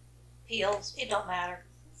 pills, it don't matter.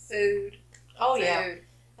 Food. Oh, Food. yeah.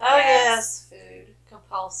 Oh, yes. Food.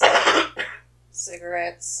 Compulsive.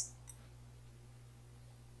 Cigarettes.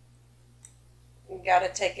 You got to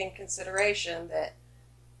take in consideration that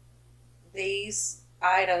these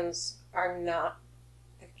items are not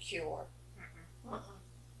a cure.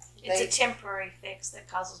 It's a temporary fix that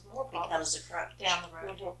causes more Becomes problems a crutch. down the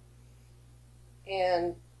road. Mhm.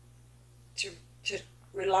 And to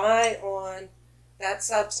rely on that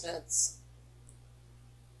substance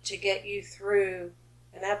to get you through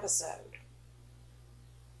an episode,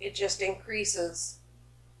 it just increases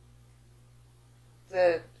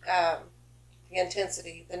the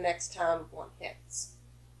intensity the next time one hits.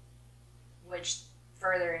 Which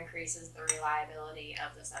further increases the reliability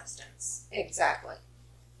of the substance. Exactly.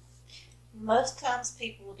 Most times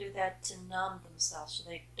people will do that to numb themselves so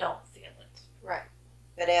they don't feel it. Right.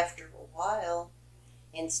 But after a while,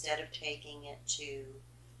 instead of taking it to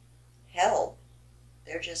help,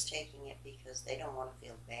 they're just taking it because they don't want to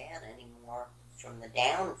feel bad anymore from the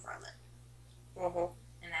down from it. Mm-hmm.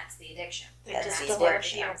 And that's the addiction. That's And the that's where it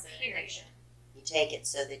addiction. becomes an addiction. You take it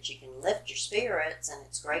so that you can lift your spirits, and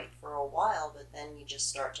it's great for a while, but then you just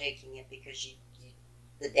start taking it because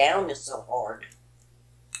the down is so hard.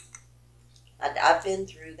 I've been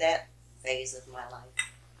through that phase of my life.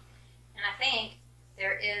 And I think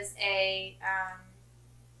there is an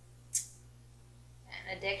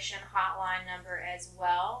addiction hotline number as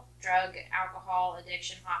well, drug, alcohol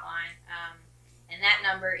addiction hotline, and that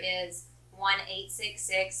number is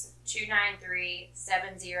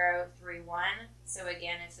 1-866-293-7031. So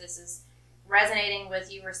again, if this is resonating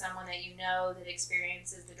with you or someone that you know that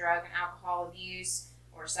experiences the drug and alcohol abuse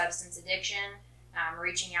or substance addiction,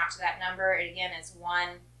 reaching out to that number. And again, it's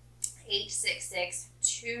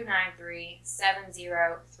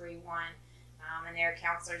 1-866-293-7031. And there are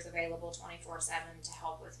counselors available 24/7 to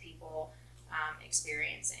help with people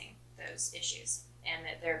experiencing those issues. And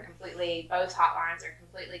that both hotlines are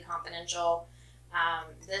completely confidential.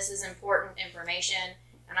 This is important information,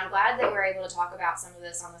 and I'm glad that we're able to talk about some of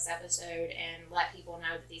this on this episode and let people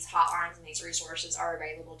know that these hotlines and these resources are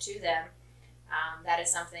available to them. That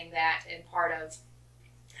is something that, in part of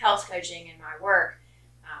health coaching in my work,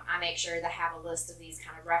 I make sure to have a list of these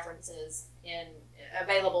kind of references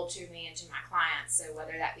available to me and to my clients. So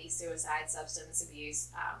whether that be suicide, substance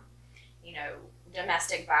abuse,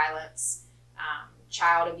 domestic violence,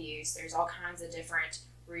 child abuse, there's all kinds of different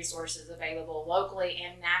resources available locally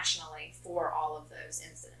and nationally for all of those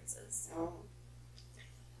incidences.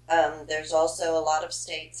 There's also a lot of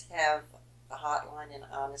states have a hotline, and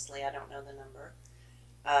honestly, I don't know the number,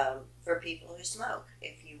 for people who smoke.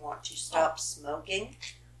 If you want to stop smoking,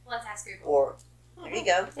 Let's ask Google. or there you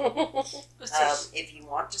go. If you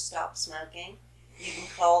want to stop smoking, you can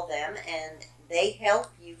call them, and they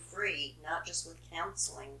help you free, not just with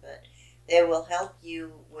counseling, but they will help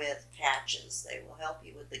you with patches. They will help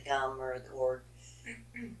you with the gum or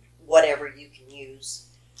whatever you can use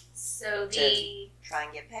So to try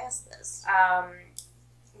and get past this.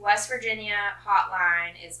 West Virginia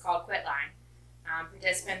hotline is called Quitline.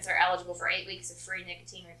 Participants are eligible for 8 weeks of free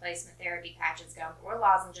nicotine replacement therapy, patches, gum, or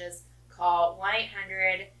lozenges. Call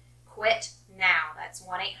 1-800-QUIT-NOW. That's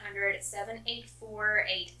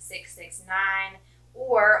 1-800-784-8669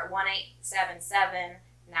 or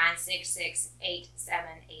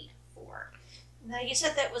 1-877-966-8784. Now, you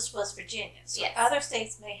said that was West Virginia. So Yes. other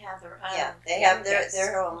states may have their own. Yeah, they have Yes.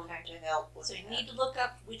 their own Okay. to help with So you that. need to look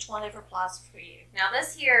up which one ever applies for you. Now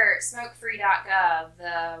this here, smokefree.gov,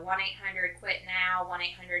 the 1-800-QUIT-NOW,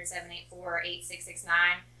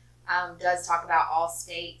 1-800-784-8669, does talk about all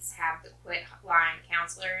states have the Quit Line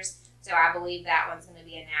counselors. So I believe that one's going to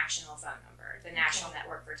be a national phone number, the National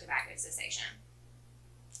Network for Tobacco Cessation.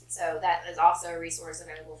 So that is also a resource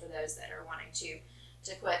available for those that are wanting to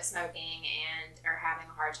quit smoking and are having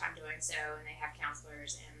a hard time doing so, and they have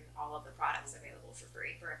counselors and all of the products available for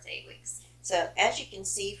free for up to 8 weeks. So, as you can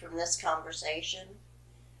see from this conversation,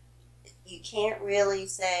 you can't really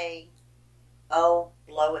say, oh,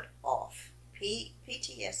 blow it off.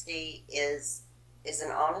 PTSD is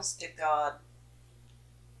an honest-to-God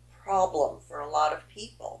problem for a lot of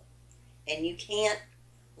people. And you can't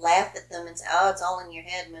laugh at them and say, oh, it's all in your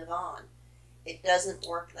head, move on. It doesn't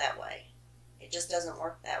work that way. It just doesn't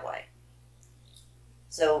work that way.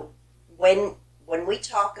 So, when we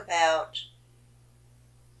talk about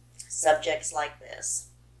subjects like this,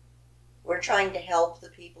 we're trying to help the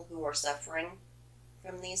people who are suffering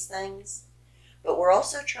from these things, but we're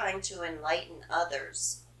also trying to enlighten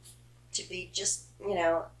others to be just,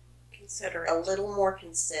 Consider a it. little more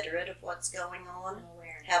considerate of what's going on,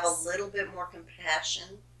 Awareness. have a little bit more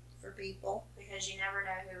compassion for people. Because you never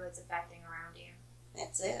know who it's affecting around you.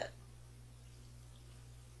 That's it.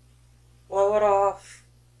 Blow it off.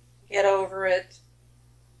 Get over it.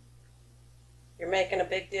 You're making a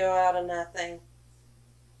big deal out of nothing.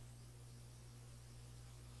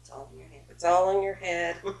 It's all in your head. It's all in your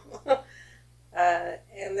head.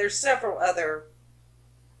 And there's several other.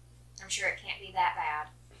 I'm sure it can't be that bad.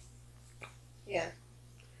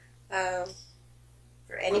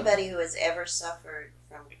 For anybody who has ever suffered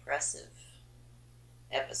from depressive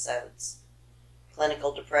episodes,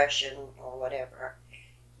 clinical depression or whatever,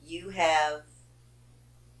 you have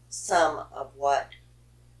some of what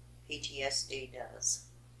PTSD does.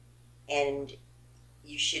 And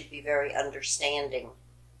you should be very understanding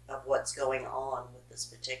of what's going on with this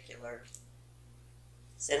particular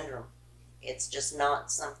syndrome. It's just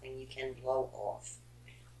not something you can blow off.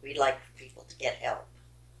 We'd like for people to get help.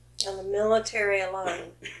 In the military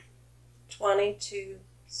alone, 22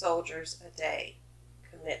 soldiers a day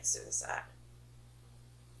commit suicide.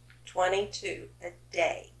 22 a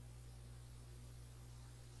day.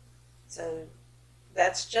 So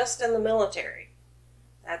that's just in the military.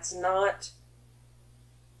 That's not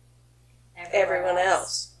everyone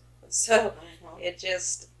else. So it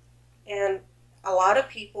just, and a lot of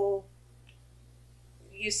people,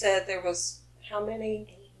 you said there was how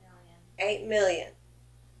many? 8 million. 8 million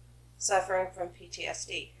suffering from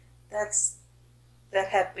PTSD. That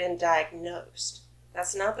have been diagnosed.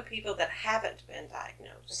 That's not the people that haven't been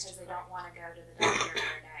diagnosed. Because they don't want to go to the doctor for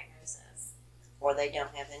a diagnosis. Or or they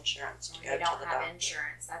don't have insurance to Or go they to don't the have doctor.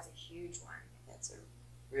 insurance. That's a huge one. That's a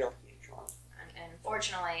real huge one. And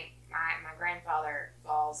unfortunately, my grandfather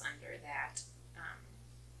falls under that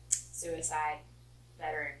suicide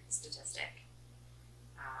veteran statistic.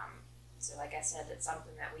 So like I said, it's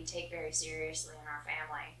something that we take very seriously in our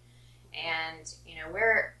family. And, you know,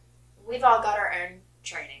 we've all got our own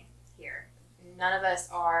training here. None of us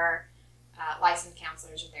are licensed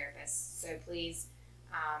counselors or therapists. So please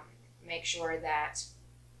make sure that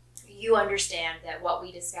you understand that what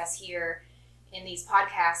we discuss here in these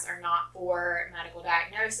podcasts are not for medical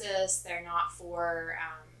diagnosis. They're not for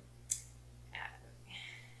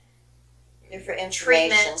They're for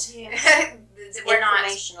information. treatment. We're not.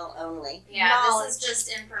 Informational only. Yeah, Knowledge. this is just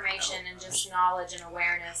information and just knowledge and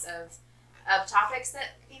awareness of topics that,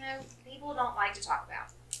 you know, people don't like to talk about.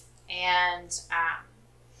 And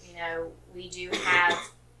you know, we do have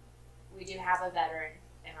a veteran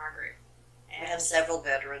in our group. We have several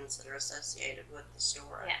veterans that are associated with the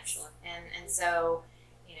store, Yes, actually. and so,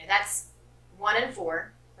 you know, that's 1 in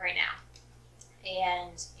 4 right now.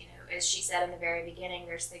 And, you know, as she said in the very beginning,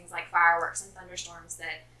 there's things like fireworks and thunderstorms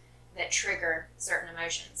that trigger certain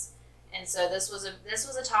emotions. And so this was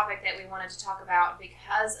a topic that we wanted to talk about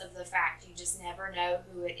because of the fact you just never know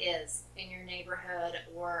who it is in your neighborhood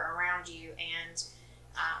or around you, and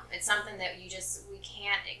it's something that we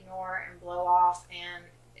can't ignore and blow off and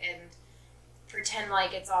pretend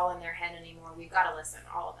like it's all in their head anymore. We've got to listen,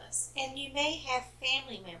 all of us. And you may have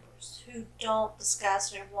family members who don't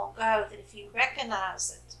discuss it or won't go, that if you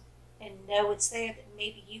recognize it and know it's there, that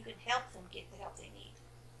maybe you can help them get the help they need.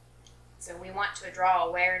 So we want to draw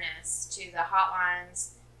awareness to the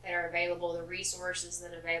hotlines that are available, the resources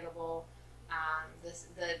that are available,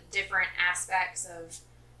 the different aspects of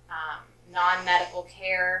non-medical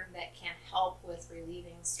care that can help with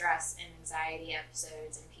relieving stress and anxiety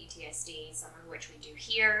episodes and PTSD, some of which we do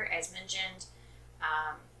here, as mentioned.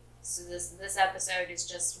 So this episode is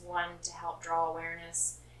just one to help draw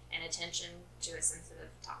awareness and attention to a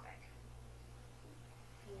sensitive topic.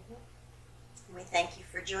 We thank you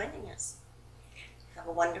for joining us. Have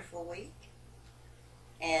a wonderful week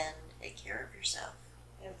and take care of yourself.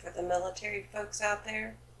 And for the military folks out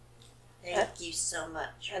there, Thank you so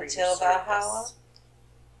much for until your Valhalla,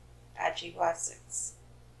 service. IGY6.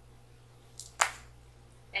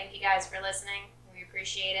 Thank you guys for listening. We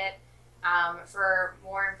appreciate it. For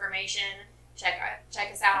more information, check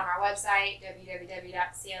us out on our website,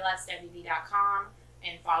 www.clswv.com,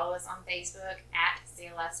 and follow us on Facebook at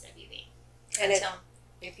CLSWV. And Until,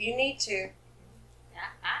 if you need to,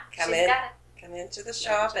 come she's in. got it. come into the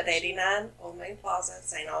shop at 89 Old Main Plaza,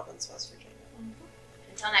 St. Albans, West Virginia.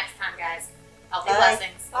 Until next time, guys. Healthy Bye.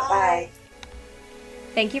 blessings. Bye.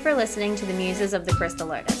 Thank you for listening to the Muses of the Crystal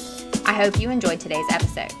Lotus. I hope you enjoyed today's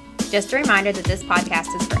episode. Just a reminder that this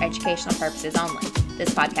podcast is for educational purposes only.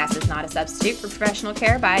 This podcast is not a substitute for professional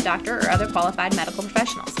care by a doctor or other qualified medical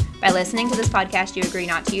professionals. By listening to this podcast, you agree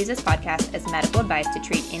not to use this podcast as medical advice to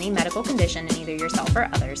treat any medical condition in either yourself or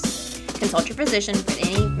others. Consult your physician for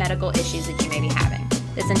any medical issues that you may be having.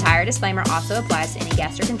 This entire disclaimer also applies to any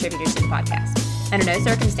guests or contributors to the podcast. Under no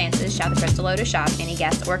circumstances shall the Crystal Lotus Shop, any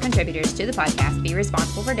guests or contributors to the podcast, be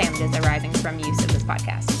responsible for damages arising from use of this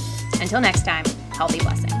podcast. Until next time, healthy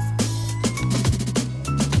blessings.